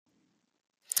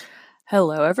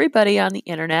Hello, everybody on the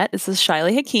internet. This is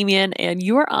Shiley Hakimian, and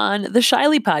you are on the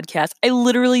Shiley podcast. I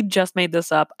literally just made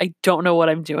this up. I don't know what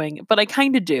I'm doing, but I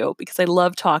kind of do because I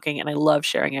love talking and I love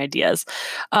sharing ideas.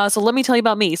 So let me tell you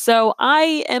about me. So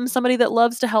I am somebody that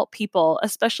loves to help people,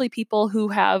 especially people who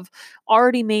have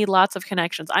already made lots of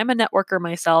connections. I'm a networker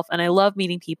myself, and I love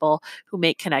meeting people who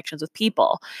make connections with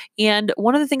people. And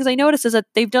one of the things I notice is that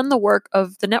they've done the work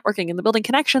of the networking and the building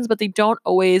connections, but they don't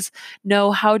always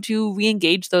know how to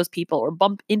re-engage those people or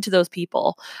bump into those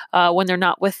people when they're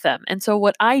not with them. And so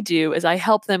what I do is I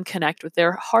help them connect with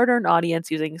their hard-earned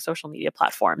audience using social media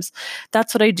platforms.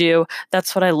 That's what I do.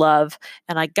 That's what I love.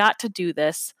 And I got to do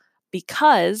this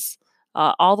because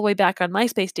all the way back on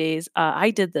MySpace days, I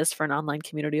did this for an online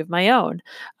community of my own.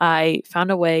 I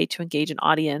found a way to engage an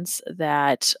audience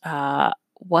that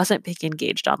wasn't being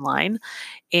engaged online.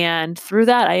 And through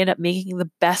that, I ended up making the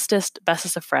bestest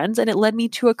of friends, and it led me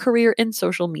to a career in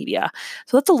social media.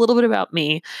 So that's a little bit about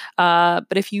me. But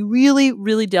if you really,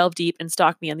 really delve deep and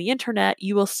stalk me on the internet,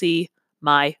 you will see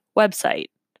my website.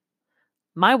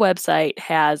 My website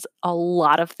has a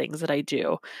lot of things that I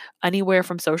do, anywhere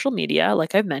from social media,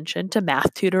 like I've mentioned, to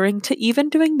math tutoring, to even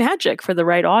doing magic for the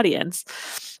right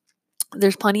audience.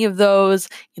 There's plenty of those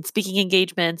in speaking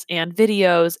engagements and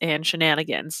videos and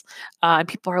shenanigans. And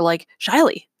people are like,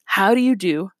 Shiley, how do you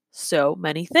do so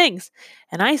many things?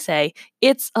 And I say,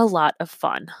 it's a lot of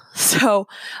fun. So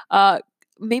uh,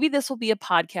 maybe this will be a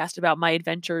podcast about my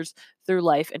adventures through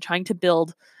life and trying to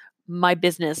build my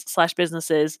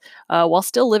businesses while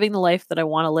still living the life that I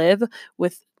want to live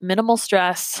with minimal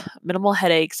stress, minimal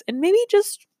headaches, and maybe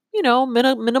just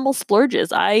minimal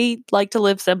splurges. I like to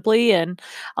live simply and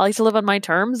I like to live on my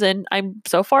terms, and I'm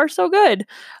so far so good.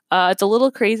 It's a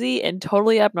little crazy and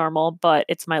totally abnormal, but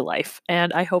it's my life,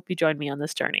 and I hope you join me on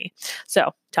this journey.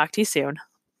 So, talk to you soon.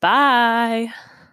 Bye.